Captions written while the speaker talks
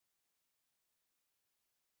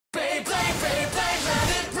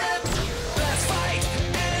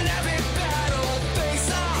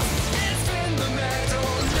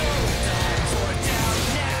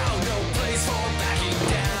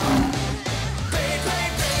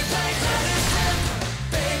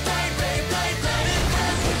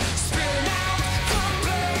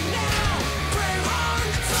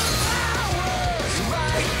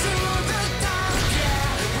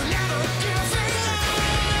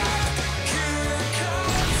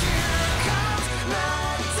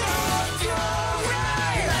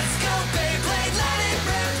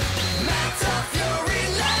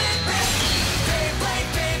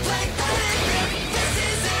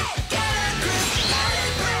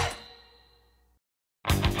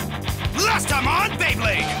Come on,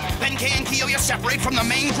 Beyblade! Benkei and Kyoya separate from the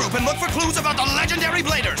main group and look for clues about the legendary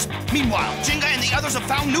Bladers. Meanwhile, Gingka and the others have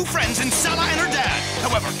found new friends in Sella and her dad.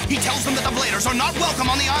 However, he tells them that the Bladers are not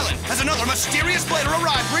welcome on the island, as another mysterious Blader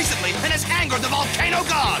arrived recently and has angered the volcano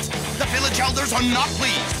gods. The village elders are not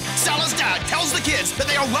pleased. Sella's dad tells the kids that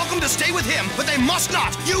they are welcome to stay with him, but they must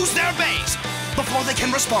not use their base. Before they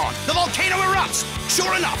can respond, the volcano erupts.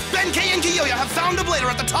 Sure enough, Benkei and Kyoya have found a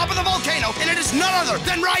Blader at the top of the volcano, and it is none other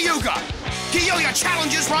than Ryuga. Kyoya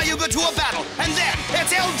challenges Ryuga to a battle, and then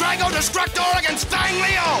it's El Drago Destructor against Fang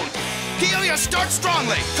Leon. Kyoya starts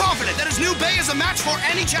strongly, confident that his new Bay is a match for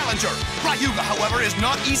any challenger. Ryuga, however, is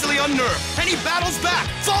not easily unnerved, and he battles back,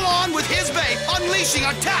 full on with his Bay, unleashing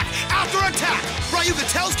attack after attack. Ryuga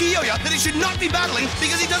tells Kyoya that he should not be battling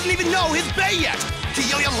because he doesn't even know his Bay yet.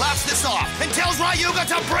 Kyoya laughs this off and tells Ryuga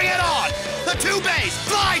to bring it on. The two Bays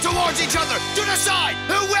fly towards each other to decide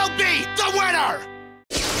who will be the winner.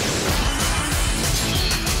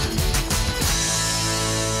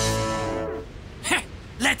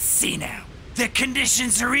 Let's see now. The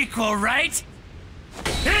conditions are equal, right?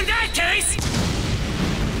 In that case...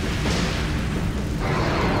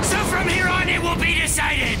 So from here on it will be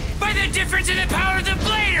decided by the difference in the power of the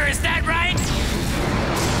Blader, is that right?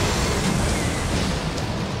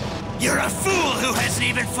 You're a fool who hasn't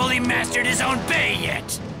even fully mastered his own Bay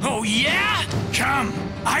yet. Oh yeah? Come,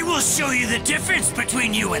 I will show you the difference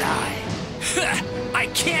between you and I. I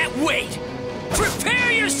can't wait.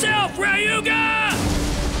 Prepare yourself, Ryuga!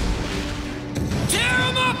 Tear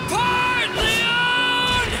him apart,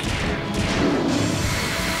 Leon!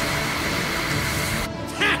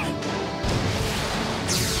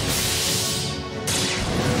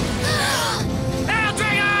 El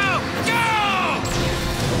Drago! Go!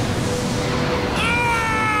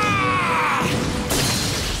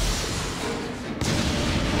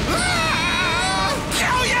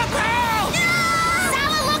 Kyoya, pal!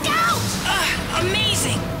 Sala, look out!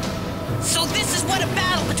 Amazing! So this is what a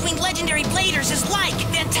battle between legendary Bladers is like.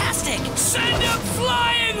 Fantastic! Send him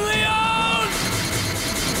flying, Leon!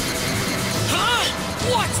 Huh?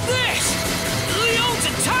 What's this? Leon's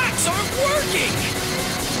attacks aren't working!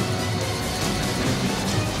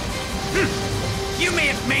 You may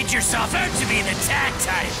have made yourself out to be the tag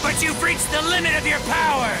type, but you've reached the limit of your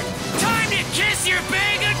power! Time to kiss your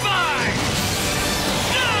Bay goodbye!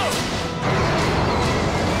 Go!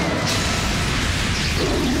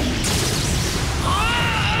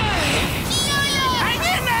 Hang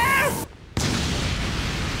in there!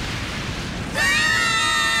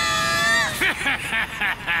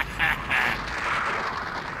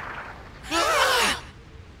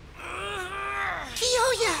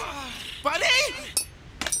 Kyoya! Buddy?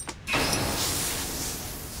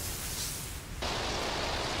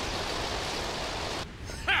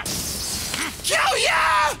 Kyoya!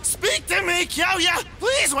 Speak to me, Kyoya!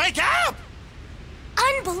 Please wake up!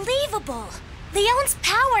 Unbelievable! Leon's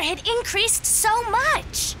power had increased so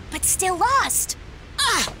much, but still lost.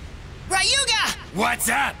 Ryuga! What's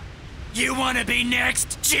up? You wanna be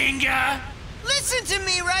next, Gingka? Listen to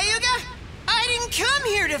me, Ryuga! I didn't come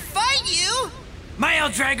here to fight you! My El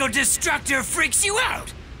Drago Destructor freaks you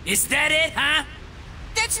out! Is that it, huh?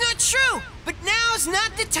 That's not true! But now's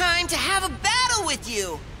not the time to have a battle with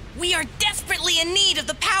you! We are desperately in need of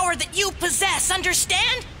the power that you possess,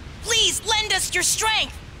 understand? Please lend us your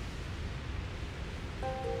strength!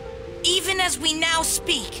 Even as we now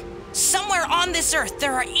speak, somewhere on this earth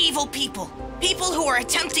there are evil people. People who are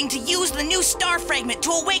attempting to use the new star fragment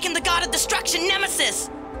to awaken the god of destruction, Nemesis!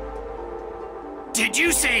 Did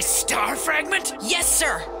you say star fragment? Yes,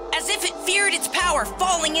 sir. As if it feared its power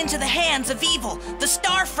falling into the hands of evil, the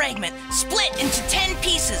star fragment split into 10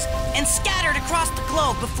 pieces and scattered across the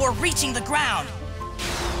globe before reaching the ground.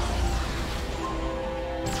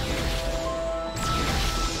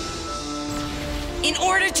 In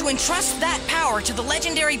order to entrust that power to the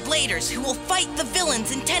legendary Bladers who will fight the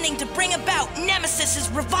villains intending to bring about Nemesis's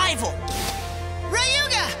revival.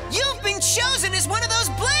 Ryuga, you've been chosen as one of those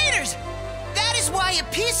Bladers! That is why a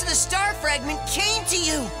piece of the star fragment came to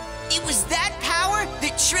you. It was that power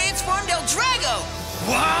that transformed El Drago.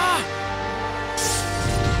 What?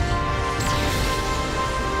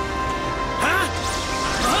 Huh?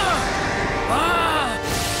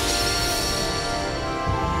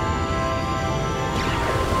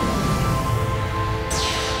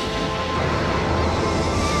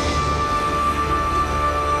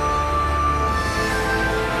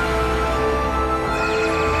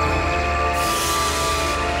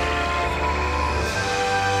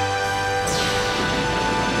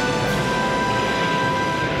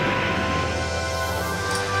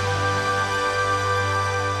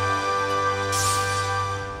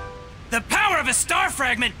 a star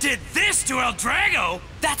fragment did this to El Drago!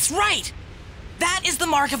 That's right! That is the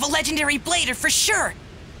mark of a legendary blader for sure!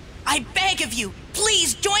 I beg of you,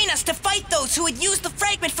 please join us to fight those who would use the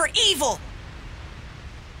fragment for evil!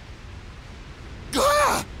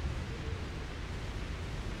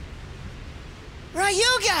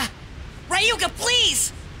 Ryuga! Ryuga,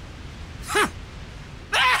 please! Huh?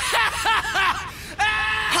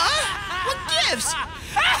 What gives?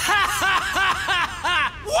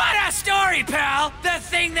 What a story, pal! The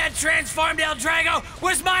thing that transformed El Drago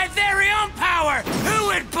was my very own power! Who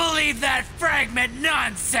would believe that fragment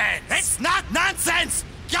nonsense? It's not nonsense!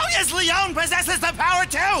 Kyoya's Leon possesses the power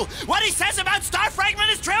too! What he says about Star Fragment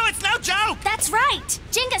is true, it's no joke! That's right!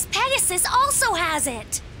 Ginga's Pegasus also has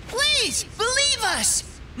it! Please, believe us!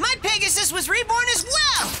 My Pegasus was reborn as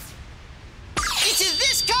well! Into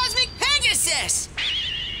this cosmic Pegasus!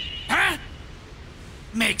 Huh?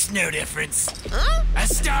 Makes no difference. Huh? A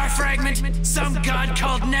star fragment, some god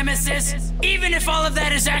called Nemesis. Even if all of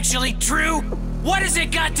that is actually true, what has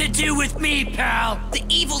it got to do with me, pal? The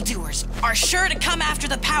evildoers are sure to come after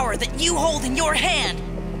the power that you hold in your hand.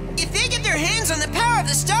 If they get their hands on the power of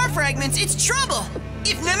the star fragments, it's trouble.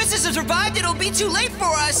 If Nemesis has revived, it'll be too late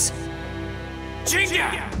for us.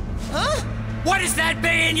 Gingka! Huh? What is that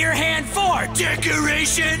bay in your hand for?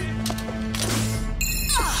 Decoration?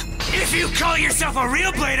 If you call yourself a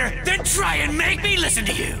real blader, then try and make me listen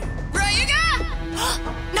to you. Ryuga!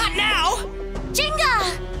 Not now!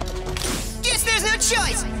 Ginga! Guess there's no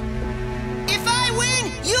choice. If I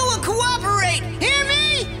win, you will cooperate. Hear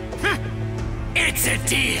me? It's a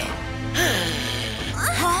deal.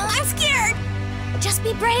 I'm scared! Just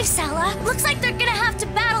be brave, Sella. Looks like they're gonna have to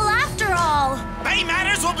battle after all. Bay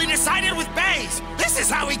matters will be decided with bays. This is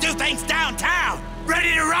how we do things downtown.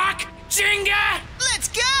 Ready to rock, Gingka? Let's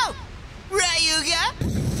go! Ryuga!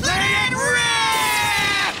 Let it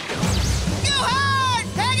rip! Go hard,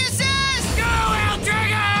 Pegasus! Go, El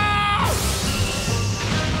Drago!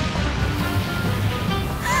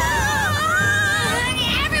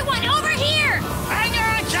 Everyone, over here! Hang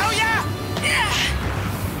on, Kyoya!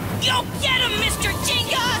 Go get him, Mr.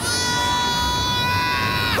 Gingka!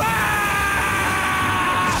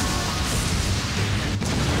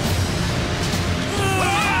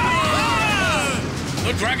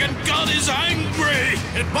 The Dragon God is angry!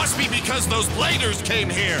 It must be because those bladers came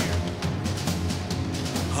here.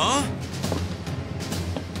 Huh?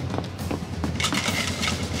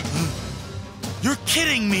 You're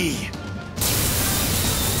kidding me!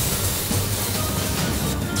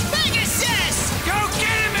 Pegasus! Go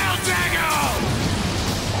get him, El Drago!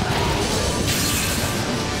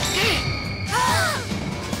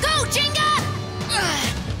 Go, Ginga!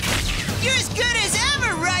 You're as good as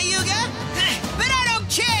ever, Ryuga! But I don't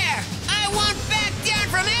care! I won't back down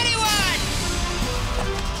from anyone!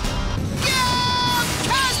 Go!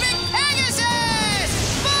 Cosmic Pegasus!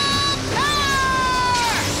 Full power!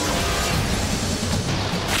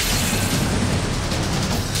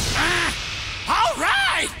 All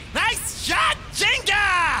right! Nice shot,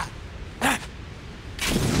 Gingka!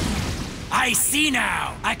 I see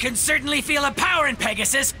now. I can certainly feel a power in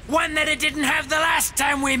Pegasus, one that it didn't have the last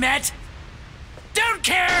time we met. Don't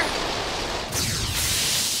care!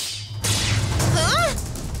 Huh?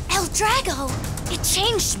 El Drago! It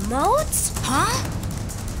changed modes? Huh?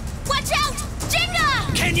 Watch out!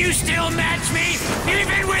 Ginga! Can you still match me,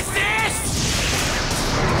 even with this?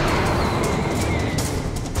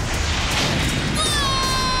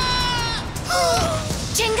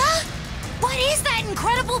 Ginga? What is that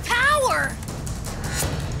incredible power?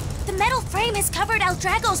 The metal frame has covered El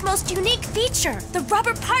Drago's most unique feature, the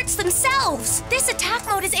rubber parts themselves. This attack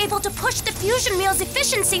mode is able to push the fusion wheel's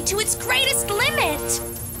efficiency to its greatest limit.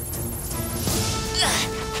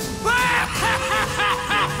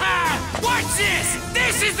 Watch this!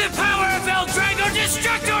 This is the power of El Drago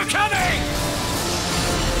Destructor coming!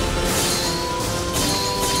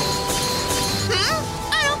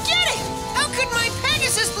 I don't get it! How could my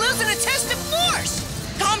Pegasus lose in a test of force?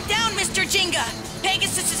 Calm down, Mr. Gingka.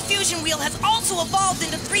 Pegasus's fusion wheel has also evolved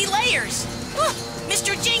into 3 layers.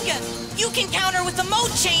 Mr. Gingka, you can counter with the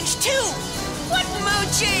mode change, too. What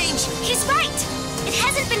mode change? He's right. It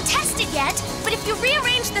hasn't been tested yet, but if you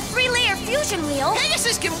rearrange the 3-layer fusion wheel...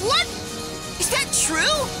 Pegasus can what? Is that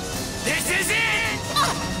true? This is it!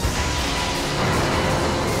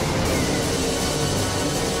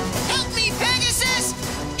 Help me, Pegasus!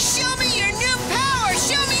 Show me your new power!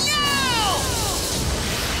 Show me now!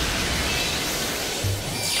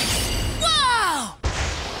 Whoa!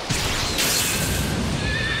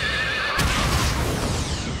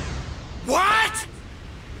 What?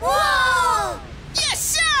 Whoa! Yes,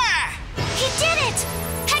 sir! He did it!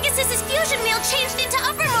 Pegasus's fusion wheel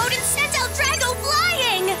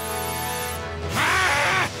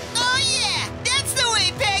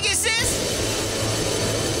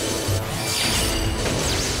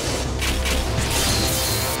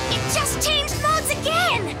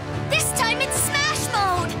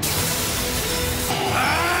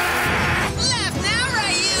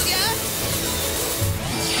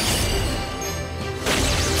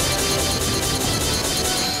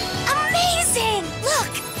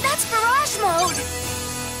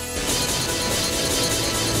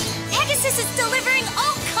is delivering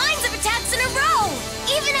all kinds of attacks in a row!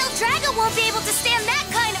 Even El Drago won't be able to stand that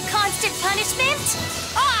kind of constant punishment!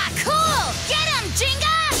 Ah, cool! Get him,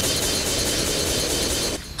 Ginga!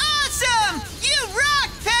 Awesome! You rock,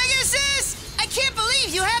 Pegasus! I can't believe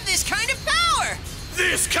you have this kind of power!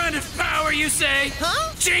 This kind of power, you say?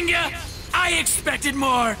 Huh? Ginga, I expected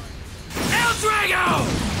more. El Drago!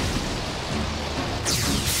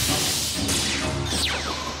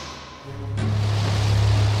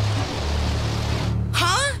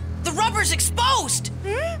 Huh? The rubber's exposed!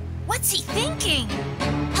 What's he thinking?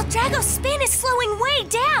 El Drago's spin is slowing way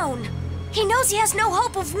down. He knows he has no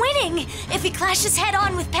hope of winning if he clashes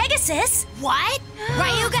head-on with Pegasus. What?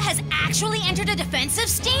 Ryuga has actually entered a defensive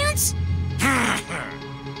stance?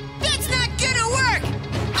 That's not gonna work!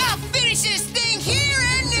 I'll finish this thing here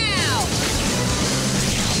and now!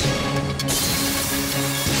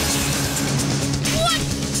 What?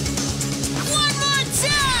 One more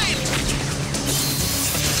time!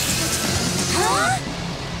 Huh?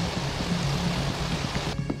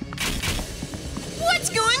 What's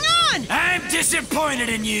going on? I'm disappointed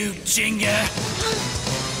in you, Ginga.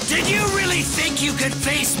 Did you really think you could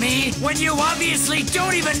face me when you obviously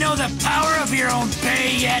don't even know the power of your own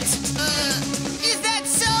Bay yet? Is that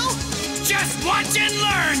so? Just watch and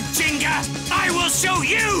learn, Ginga! I will show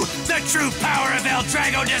you the true power of El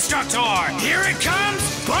Drago Destructor! Here it comes!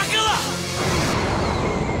 Buckle up!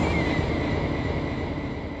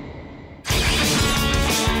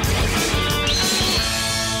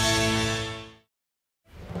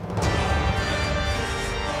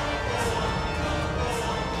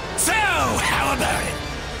 So, how about it?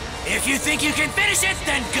 If you think you can finish it,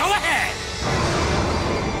 then go ahead!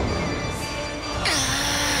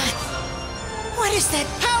 What is that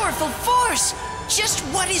powerful force? Just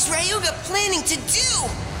what is Ryuga planning to do?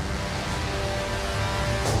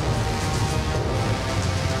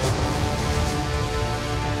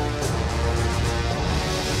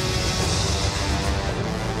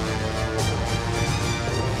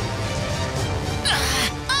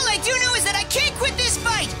 All I do know is that I can't quit this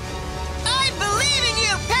fight! I believe in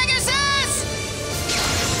you, Pegasus!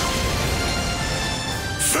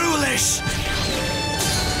 Foolish!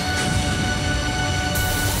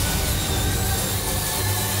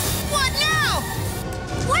 What now?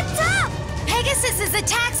 What's up? Pegasus's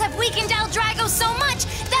attacks have weakened El Drago so much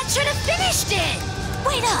that should have finished it.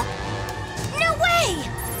 Wait up. No way!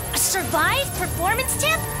 A survive performance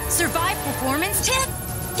tip? Survive performance tip?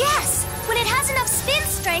 Yes. When it has enough spin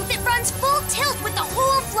strength, it runs full tilt with the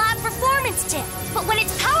whole flat performance tip. But when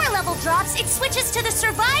its power level drops, it switches to the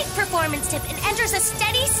survive performance tip and enters a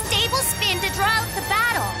steady, stable spin to draw out the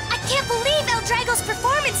battle. I can't believe El Drago's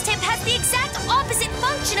performance tip has the exact opposite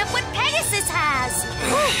function of what Pegasus has.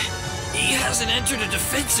 He hasn't entered a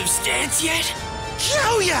defensive stance yet?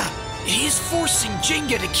 Kyoya! He's forcing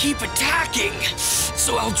Ginga to keep attacking,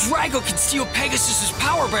 so El Drago can steal Pegasus's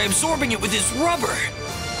power by absorbing it with his rubber.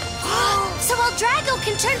 So El Drago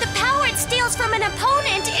can turn the power it steals from an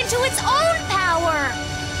opponent into its own power.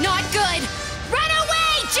 Not good. Run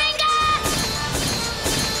away, Ginga!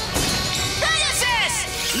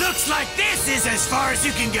 Pegasus! Looks like this is as far as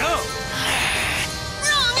you can go.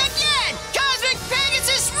 Wrong again! Cosmic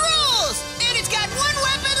Pegasus rules! And it's got one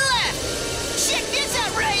weapon left! Check this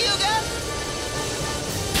out, Ryuga!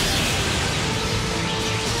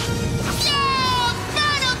 No!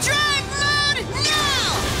 Final drive mode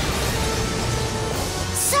now!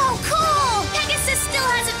 So cool! Pegasus still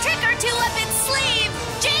has a trick or two up its sleeve.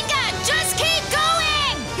 Ginga, just keep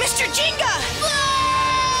going! Mr. Ginga!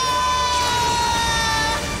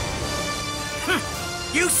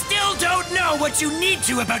 You still don't know what you need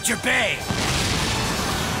to about your Bay.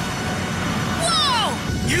 Whoa!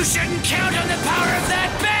 You shouldn't count on the power of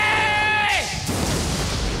that Bay!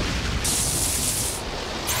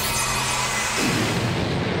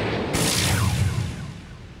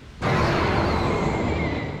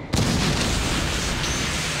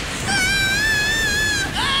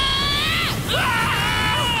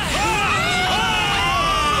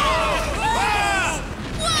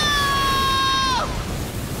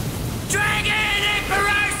 Dragon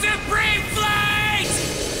Emperor Supreme Flight!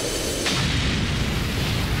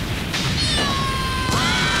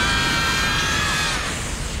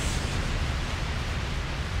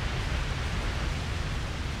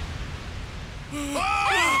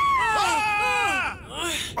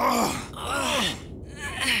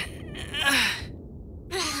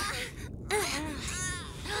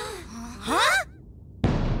 Huh?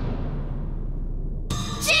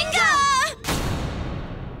 Ginga!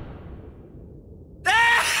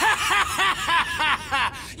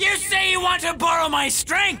 You say you want to borrow my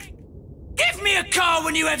strength? Give me a call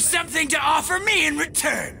when you have something to offer me in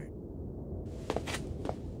return.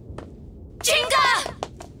 Gingka!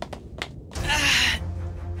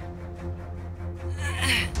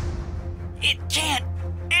 It can't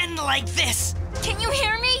end like this. Can you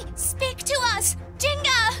hear me? Speak to us!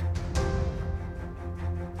 Gingka!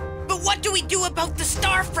 But what do we do about the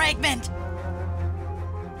star fragment?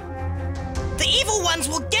 The evil ones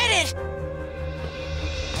will get it!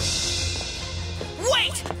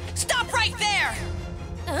 Wait! Stop right there!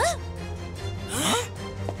 Huh?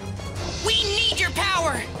 We need your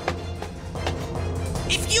power!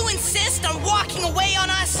 If you insist on walking away on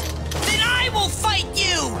us, then I will fight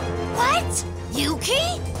you! What?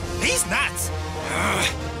 Yuki? He's nuts.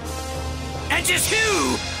 And just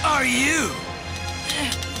who are you?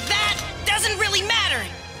 That doesn't really matter!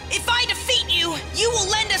 If I defeat you, you will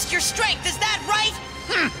lend us your strength, is that right?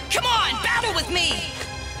 Come on, battle with me!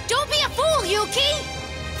 Don't be a fool, Yuki!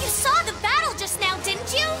 You saw the battle just now,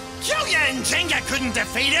 didn't you? Kyoya and Gingka couldn't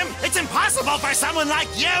defeat him. It's impossible for someone like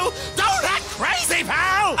you. Don't act crazy,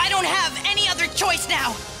 pal. I don't have any other choice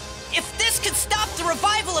now. If this could stop the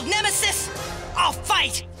revival of Nemesis, I'll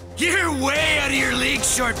fight! You're way out of your league,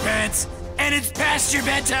 short pants. And it's past your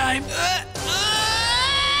bedtime.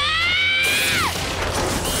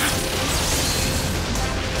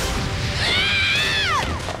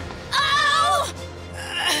 Oh!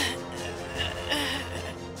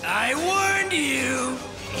 I warned you.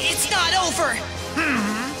 It's not over!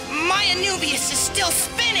 My Anubius is still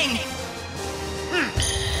spinning!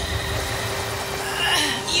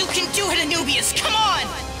 You can do it, Anubius! Come on!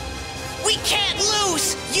 We can't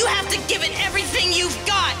lose! You have to give it everything you've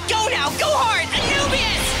got! Go now! Go hard!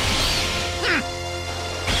 Anubius!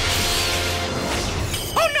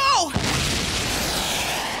 Oh no!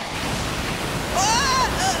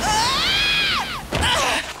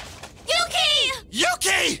 Yuki!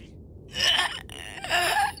 Yuki!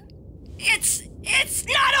 It's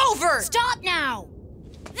not over! Stop now!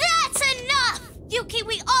 That's enough! Yuki,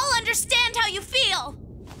 we all understand how you feel!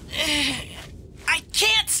 I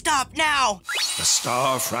can't stop now! The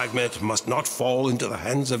star fragment must not fall into the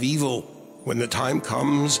hands of evil. When the time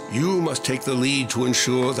comes, you must take the lead to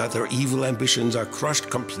ensure that their evil ambitions are crushed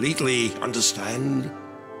completely, understand?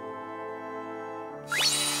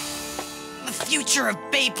 The future of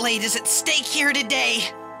Beyblade is at stake here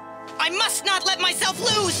today. I must not let myself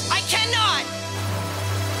lose! I cannot!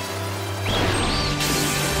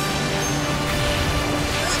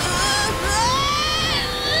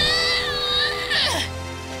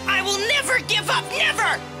 I will never give up!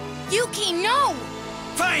 Never! Yuki, no!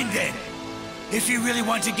 Fine then. If you really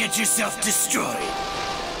want to get yourself destroyed.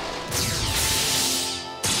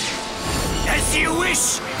 As you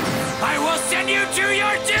wish, I will send you to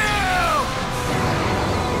your doom!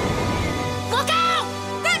 Look out!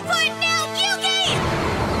 Run for it now, Yuki!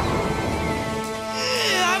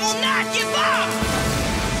 I will not give up!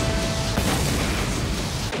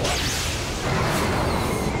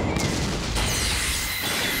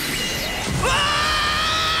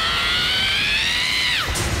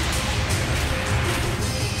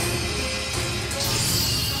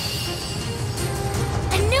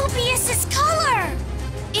 Anubius's color!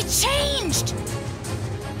 It changed!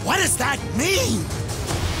 What does that mean?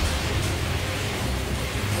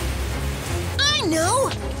 I know!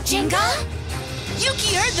 Gingka?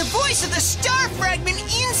 Yuki heard the voice of the star fragment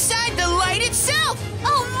inside the light itself!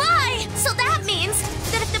 Oh my! So that means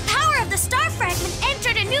that if the power of the star fragment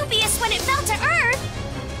entered Anubius when it fell to Earth...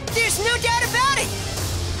 There's no doubt about it!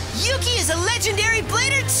 Yuki is a legendary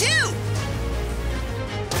blader too!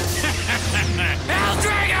 El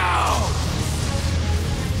Drago!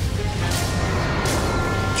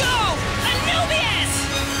 Go! Anubius!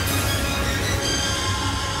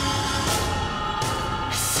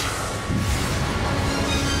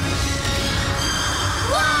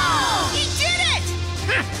 Whoa! He did it!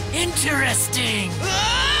 Interesting.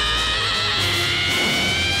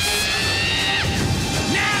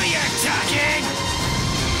 Now you're talking!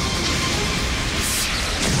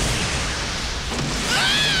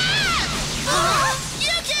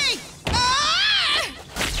 Yuki!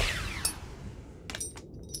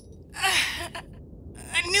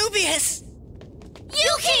 Anubius!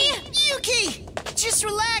 Yuki! Yuki! Just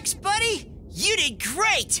relax, buddy! You did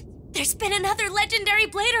great! There's been another legendary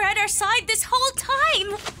blader at our side this whole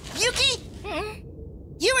time! Yuki!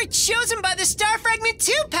 You were chosen by the star fragment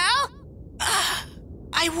too, pal!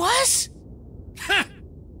 I was?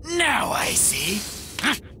 Now I see.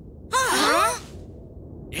 Huh?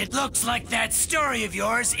 It looks like that story of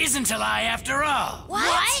yours isn't a lie after all.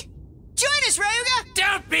 What? Join us, Ryuga!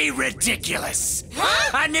 Don't be ridiculous.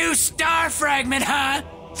 Huh? A new star fragment, huh?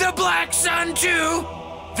 The Black Sun too?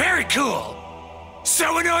 Very cool.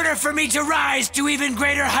 So in order for me to rise to even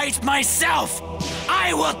greater heights myself,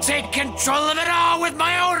 I will take control of it all with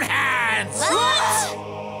my own hands! What?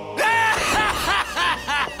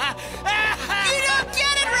 You don't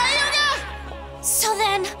get it, Ryuga! So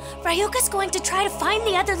then, Ryuga's going to try to find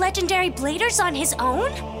the other legendary bladers on his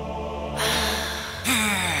own?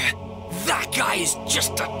 That guy is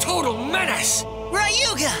just a total menace!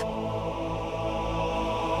 Ryuga,